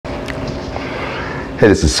Hey,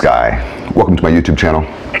 this is Sky. Welcome to my YouTube channel.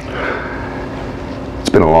 It's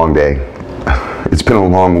been a long day. It's been a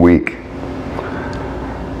long week.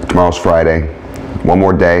 Tomorrow's Friday. One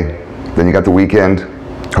more day. Then you got the weekend.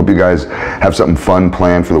 Hope you guys have something fun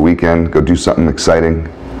planned for the weekend. Go do something exciting.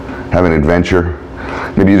 Have an adventure.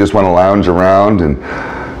 Maybe you just want to lounge around and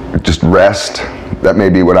just rest. That may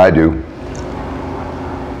be what I do.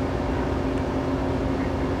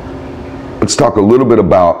 Let's talk a little bit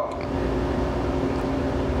about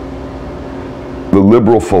the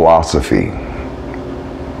liberal philosophy.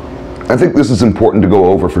 I think this is important to go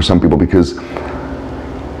over for some people because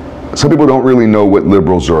some people don't really know what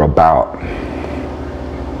liberals are about.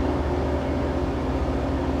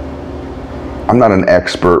 I'm not an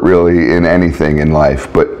expert really in anything in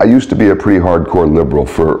life, but I used to be a pretty hardcore liberal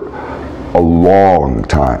for a long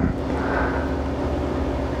time.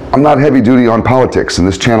 I'm not heavy duty on politics, and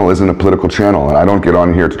this channel isn't a political channel, and I don't get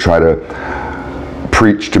on here to try to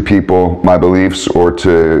preach to people my beliefs or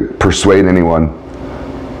to persuade anyone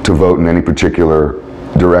to vote in any particular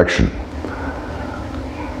direction.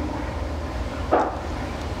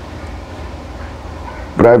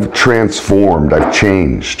 But I've transformed, I've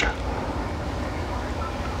changed.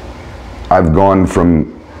 I've gone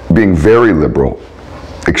from being very liberal,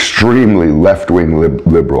 extremely left-wing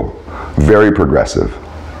liberal, very progressive,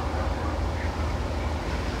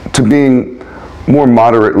 to being more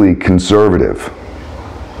moderately conservative.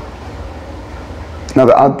 Now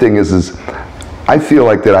the odd thing is I feel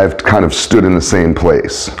like that I've kind of stood in the same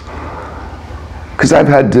place, because I've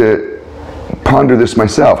had to ponder this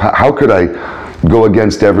myself. How could I go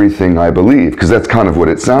against everything I believe? Because that's kind of what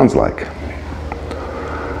it sounds like.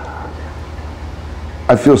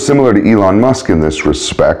 I feel similar to Elon Musk in this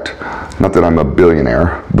respect. Not that I'm a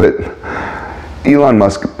billionaire, but Elon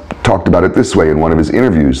Musk talked about it this way in one of his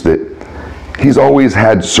interviews, that he's always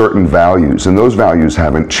had certain values, and those values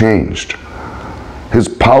haven't changed. His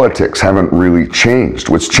politics haven't really changed.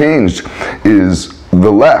 What's changed is the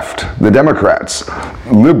left, the Democrats,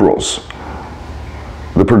 liberals,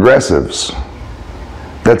 the progressives.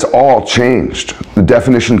 That's all changed. The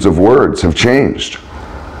definitions of words have changed.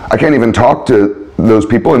 I can't even talk to those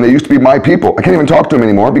people, and they used to be my people. I can't even talk to them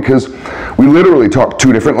anymore because we literally talk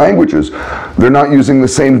two different languages. They're not using the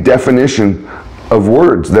same definition of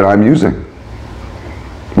words that I'm using.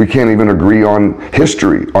 We can't even agree on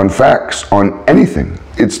history, on facts, on anything.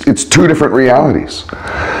 It's two different realities.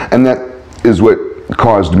 And that is what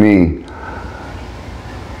caused me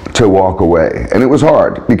to walk away. And it was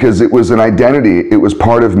hard because it was an identity, it was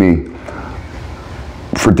part of me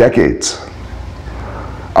for decades.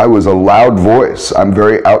 I was a loud voice. I'm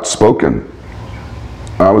very outspoken.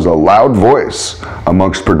 I was a loud voice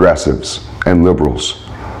amongst progressives and liberals.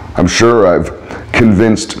 I'm sure I've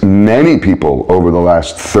convinced many people over the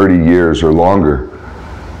last 30 years or longer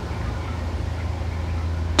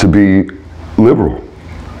to be liberal.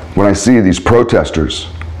 When I see these protesters,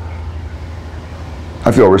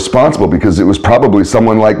 I feel responsible because it was probably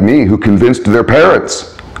someone like me who convinced their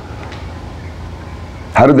parents.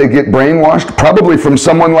 How did they get brainwashed? Probably from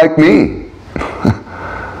someone like me.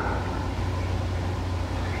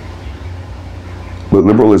 But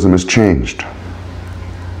liberalism has changed.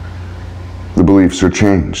 The beliefs are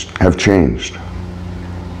changed, have changed.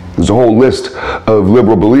 There's a whole list of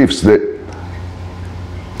liberal beliefs that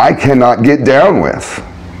I cannot get down with.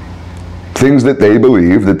 Things that they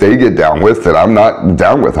believe, that they get down with, that I'm not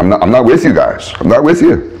down with. I'm not with you guys. I'm not with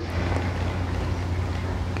you.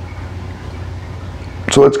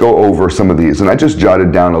 So let's go over some of these. And I just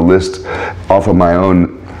jotted down a list off of my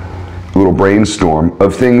own little brainstorm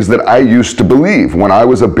of things that I used to believe when I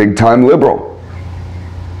was a big-time liberal.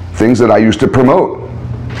 Things that I used to promote.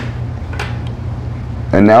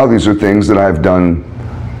 And now these are things that I've done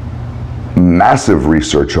massive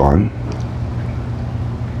research on.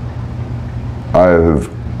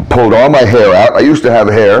 I've pulled all my hair out. I used to have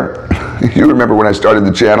hair. You remember when I started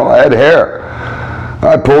the channel? I had hair.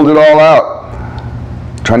 I pulled it all out,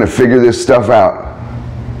 trying to figure this stuff out.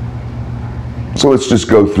 So let's just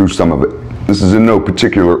go through some of it. This is in no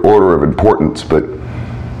particular order of importance, but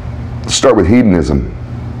let's start with hedonism.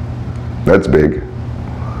 That's big.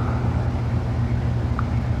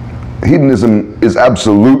 Hedonism is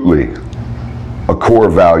absolutely a core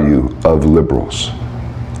value of liberals.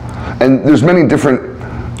 And there's many different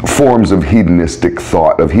forms of hedonistic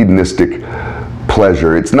thought, of hedonistic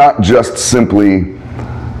pleasure. It's not just simply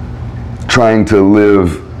trying to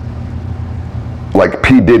live like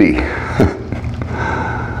P. Diddy.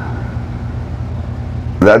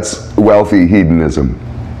 That's wealthy hedonism.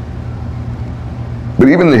 But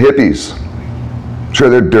even the hippies, sure,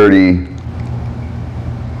 they're dirty,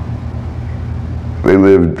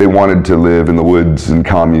 They wanted to live in the woods and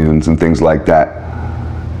communes and things like that.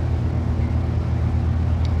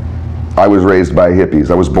 I was raised by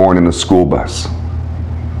hippies. I was born in a school bus.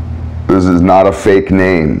 This is not a fake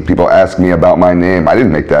name. People ask me about my name. I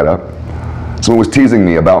didn't make that up. Someone was teasing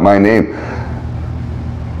me about my name.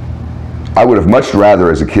 I would have much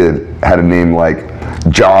rather, as a kid, had a name like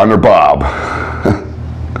John or Bob.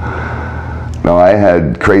 No, I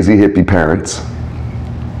had crazy hippie parents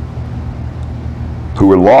who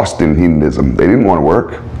were lost in hedonism. They didn't want to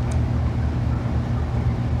work.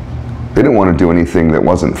 They didn't want to do anything that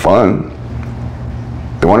wasn't fun.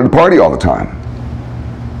 They wanted to party all the time.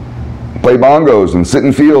 Play bongos and sit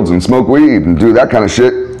in fields and smoke weed and do that kind of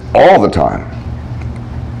shit all the time.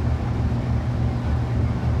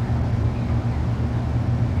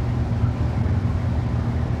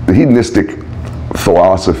 The hedonistic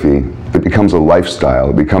philosophy, it becomes a lifestyle,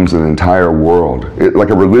 it becomes an entire world, like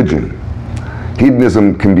a religion.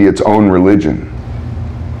 Hedonism can be its own religion.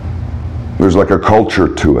 There's like a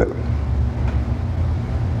culture to it.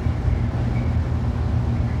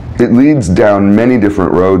 It leads down many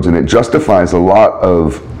different roads, and it justifies a lot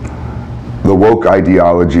of the woke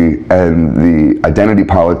ideology and the identity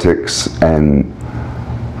politics, and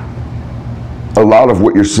a lot of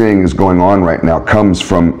what you're seeing is going on right now comes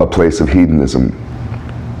from a place of hedonism,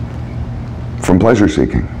 from pleasure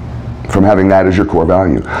seeking, from having that as your core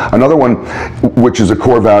value. Another one, which is a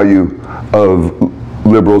core value of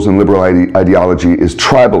liberals and liberal ideology, is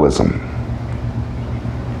tribalism.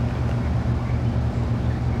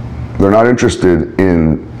 They're not interested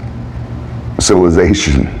in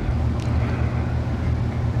civilization.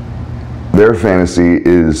 Their fantasy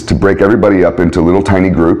is to break everybody up into little tiny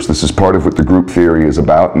groups. This is part of what the group theory is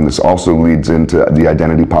about, and this also leads into the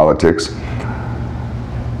identity politics.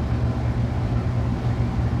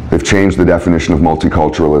 They've changed the definition of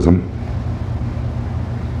multiculturalism.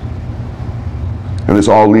 And this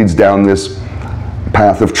all leads down this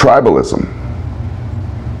path of tribalism.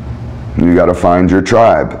 You got to find your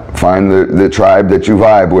tribe. Find the tribe that you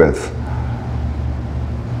vibe with.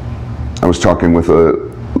 I was talking with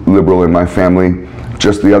a liberal in my family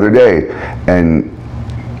just the other day, and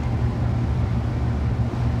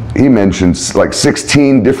he mentioned like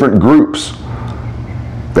 16 different groups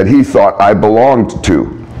that he thought I belonged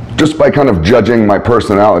to, just by kind of judging my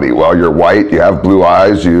personality. Well, you're white, you have blue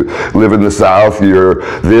eyes, you live in the South, you're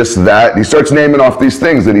this, that. He starts naming off these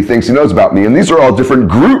things that he thinks he knows about me, and these are all different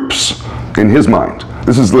groups in his mind.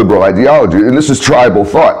 This is liberal ideology, and this is tribal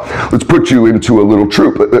thought. Let's put you into a little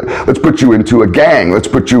troop. Let's put you into a gang. Let's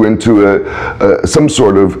put you into some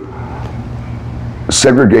sort of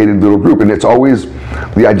segregated little group. And it's always,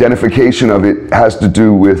 the identification of it has to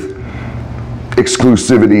do with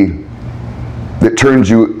exclusivity that turns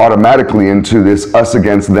you automatically into this us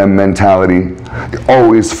against them mentality. You're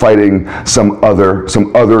always fighting some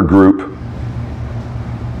other group.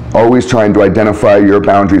 Always trying to identify your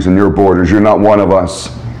boundaries and your borders. You're not one of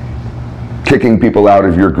us. Kicking people out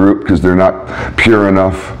of your group because they're not pure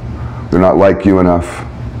enough. They're not like you enough.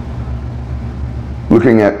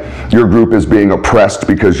 Looking at your group as being oppressed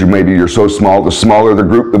because maybe you're so small. The smaller the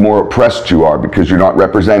group, the more oppressed you are because you're not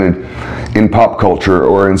represented in pop culture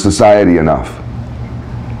or in society enough.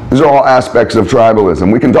 These are all aspects of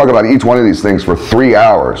tribalism. We can talk about each one of these things for 3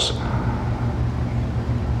 hours.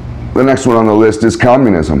 The next one on the list is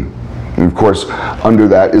communism. And of course, under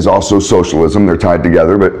that is also socialism. They're tied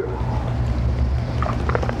together, but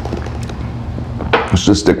let's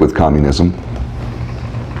just stick with communism.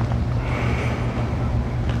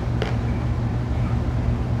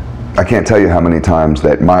 I can't tell you how many times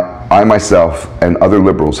that I myself and other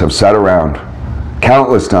liberals have sat around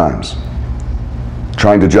countless times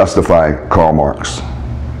trying to justify Karl Marx.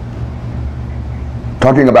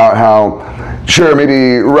 Talking about how, sure,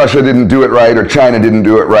 maybe Russia didn't do it right or China didn't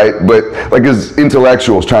do it right, but like as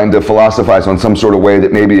intellectuals trying to philosophize on some sort of way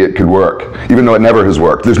that maybe it could work, even though it never has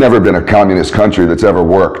worked. There's never been a communist country that's ever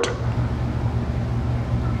worked.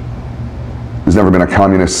 There's never been a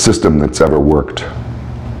communist system that's ever worked.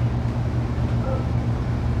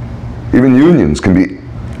 Even unions can be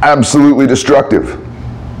absolutely destructive.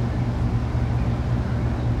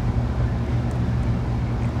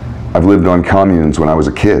 I've lived on communes when I was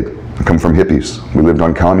a kid. I come from hippies. We lived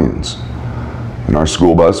on communes. In our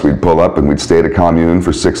school bus, we'd pull up and we'd stay at a commune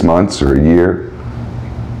for 6 months or a year.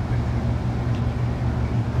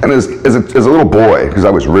 And as a little boy, because I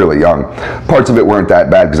was really young, parts of it weren't that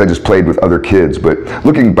bad because I just played with other kids. But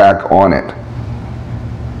looking back on it,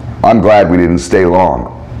 I'm glad we didn't stay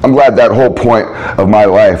long. I'm glad that whole point of my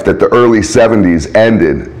life, that the early 70s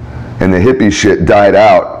ended and the hippie shit died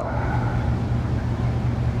out.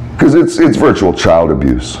 Because Because it's virtual child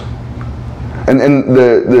abuse. And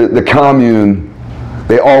the commune,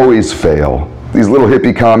 they always fail. These little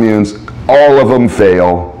hippie communes, all of them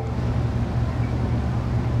fail.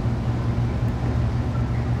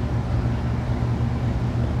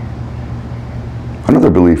 Another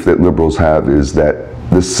belief that liberals have is that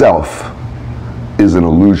the self is an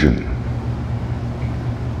illusion.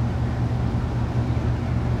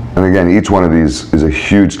 And again, each one of these is a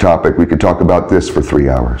huge topic. We could talk about this for 3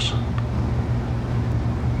 hours.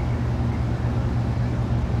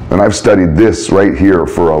 And I've studied this right here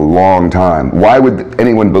for a long time. Why would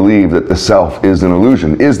anyone believe that the self is an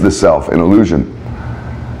illusion? Is the self an illusion?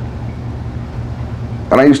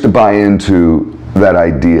 And I used to buy into that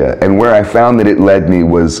idea, and where I found that it led me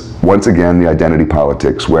was, once again, the identity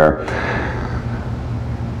politics, where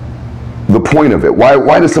the point of it,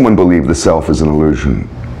 why does someone believe the self is an illusion?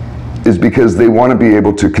 Is because they want to be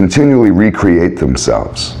able to continually recreate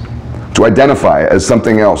themselves, to identify as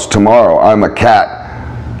something else. Tomorrow, I'm a cat,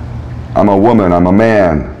 I'm a woman, I'm a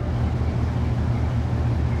man.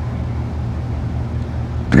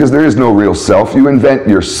 Because there is no real self. You invent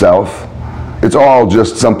yourself. It's all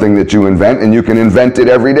just something that you invent, and you can invent it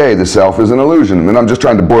every day. The self is an illusion. And I'm just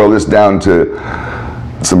trying to boil this down to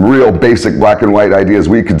some real basic black and white ideas.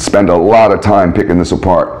 We could spend a lot of time picking this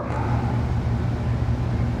apart.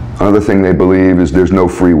 Another thing they believe is there's no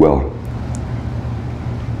free will.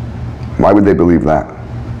 Why would they believe that?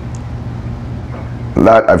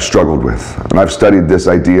 That I've struggled with. And I've studied this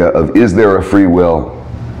idea of, is there a free will?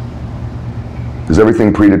 Is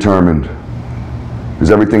everything predetermined?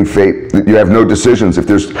 Is everything fate? You have no decisions. If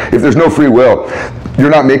there's no free will, you're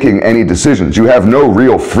not making any decisions. You have no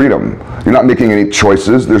real freedom. You're not making any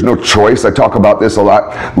choices. There's no choice. I talk about this a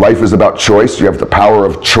lot. Life is about choice. You have the power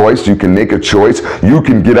of choice. You can make a choice. You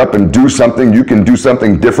can get up and do something. You can do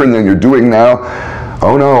something different than you're doing now.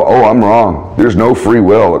 Oh no, oh, I'm wrong. There's no free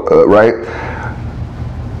will, right?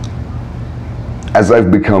 As I've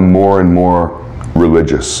become more and more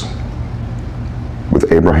religious,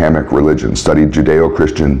 with Abrahamic religion, studied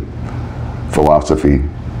Judeo-Christian philosophy,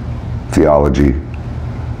 theology,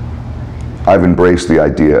 I've embraced the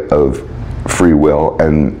idea of free will,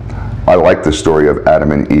 and I like the story of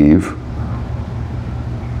Adam and Eve.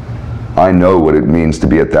 I know what it means to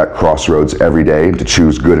be at that crossroads every day, to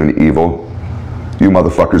choose good and evil. You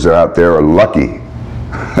motherfuckers that are out there are lucky.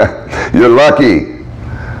 You're lucky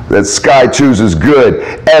that Sky chooses good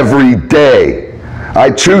every day. I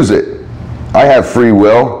choose it. I have free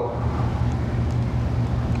will.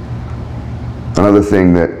 Another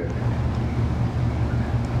thing that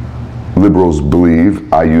liberals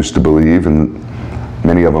believe, I used to believe, and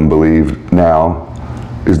many of them believe now,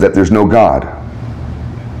 is that there's no God.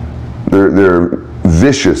 They're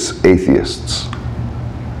vicious atheists.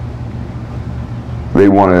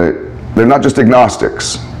 They're not just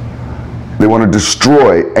agnostics. They want to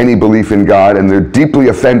destroy any belief in God, and they're deeply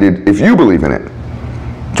offended if you believe in it.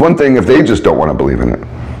 It's one thing if they just don't want to believe in it,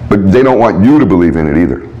 but they don't want you to believe in it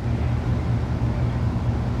either.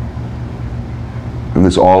 And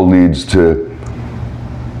this all leads to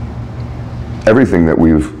everything that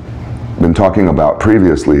we've been talking about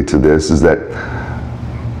previously to this, is that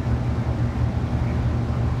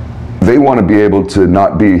they want to be able to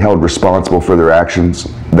not be held responsible for their actions.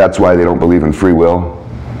 That's why they don't believe in free will.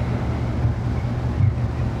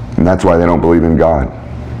 And that's why they don't believe in God.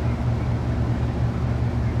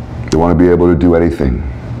 They want to be able to do anything.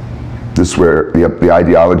 This is where the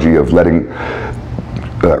ideology of letting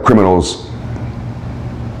criminals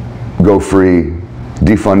go free,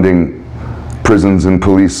 defunding prisons and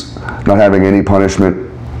police, not having any punishment.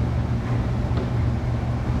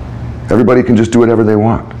 Everybody can just do whatever they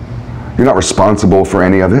want. You're not responsible for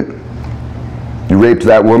any of it. You raped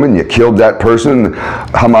that woman, you killed that person,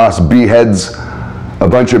 Hamas beheads a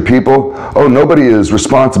bunch of people. Oh, nobody is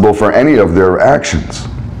responsible for any of their actions.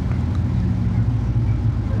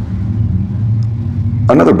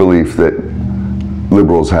 Another belief that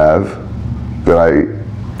liberals have, that I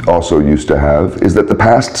also used to have, is that the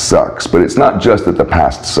past sucks. But it's not just that the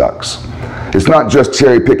past sucks. It's not just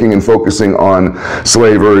cherry picking and focusing on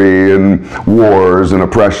slavery and wars and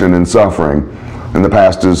oppression and suffering. And the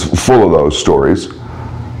past is full of those stories.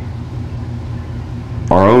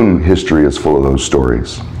 Our own history is full of those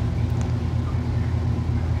stories.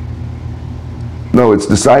 No, it's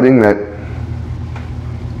deciding that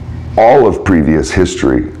all of previous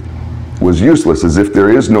history was useless, as if there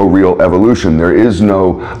is no real evolution, there is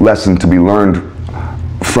no lesson to be learned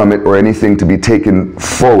from it or anything to be taken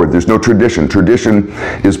forward. There's no tradition. Tradition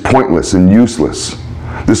is pointless and useless.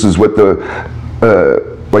 This is what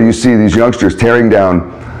why you see these youngsters tearing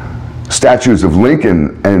down statues of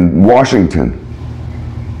Lincoln and Washington.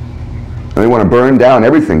 And they want to burn down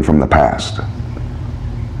everything from the past.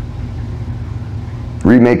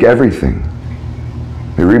 Remake everything.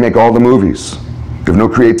 They remake all the movies. They have no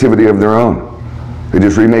creativity of their own. They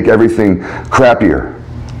just remake everything crappier,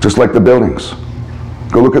 just like the buildings.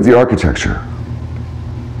 Go look at the architecture.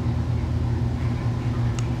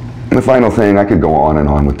 And the final thing, I could go on and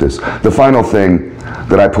on with this. The final thing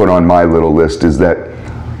that I put on my little list is that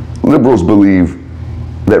liberals believe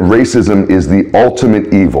that racism is the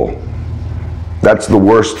ultimate evil. That's the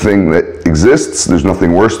worst thing that exists. There's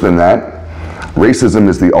nothing worse than that. Racism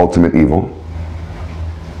is the ultimate evil.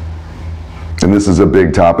 And this is a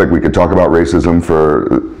big topic. We could talk about racism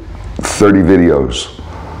for 30 videos.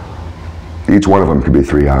 Each one of them could be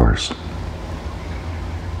 3 hours.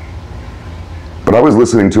 But I was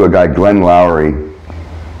listening to a guy, Glenn Lowry,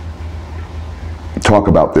 talk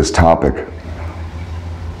about this topic.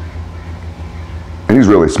 And he's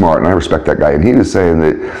really smart, and I respect that guy. And he was saying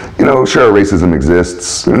that, you know, sure, racism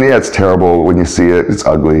exists. And yeah, it's terrible when you see it. It's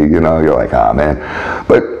ugly, you know. You're like, ah, man.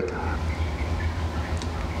 But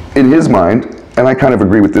in his mind, and I kind of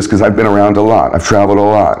agree with this because I've been around a lot. I've traveled a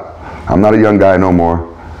lot. I'm not a young guy no more.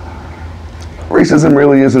 Racism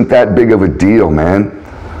really isn't that big of a deal, man.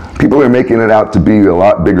 People are making it out to be a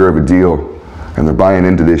lot bigger of a deal, and they're buying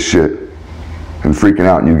into this shit and freaking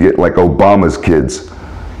out. And you get like Obama's kids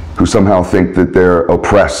who somehow think that they're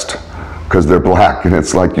oppressed because they're black, and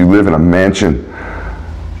it's like you live in a mansion.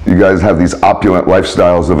 You guys have these opulent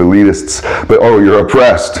lifestyles of elitists, but oh, you're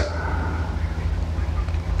oppressed.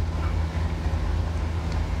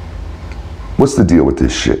 What's the deal with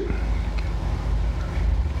this shit?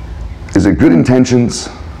 Is it good intentions?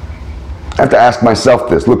 I have to ask myself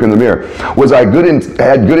this, look in the mirror. Was I had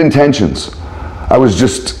good intentions? I was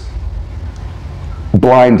just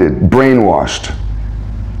blinded, brainwashed,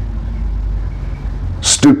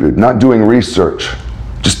 stupid, not doing research,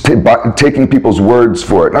 just taking people's words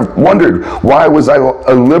for it. And I've wondered, why was I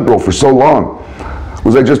a liberal for so long?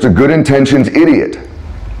 Was I just a good intentions idiot?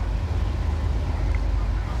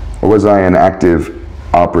 Or was I an active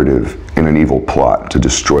operative in an evil plot to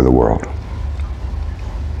destroy the world?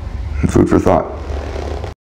 And food for thought.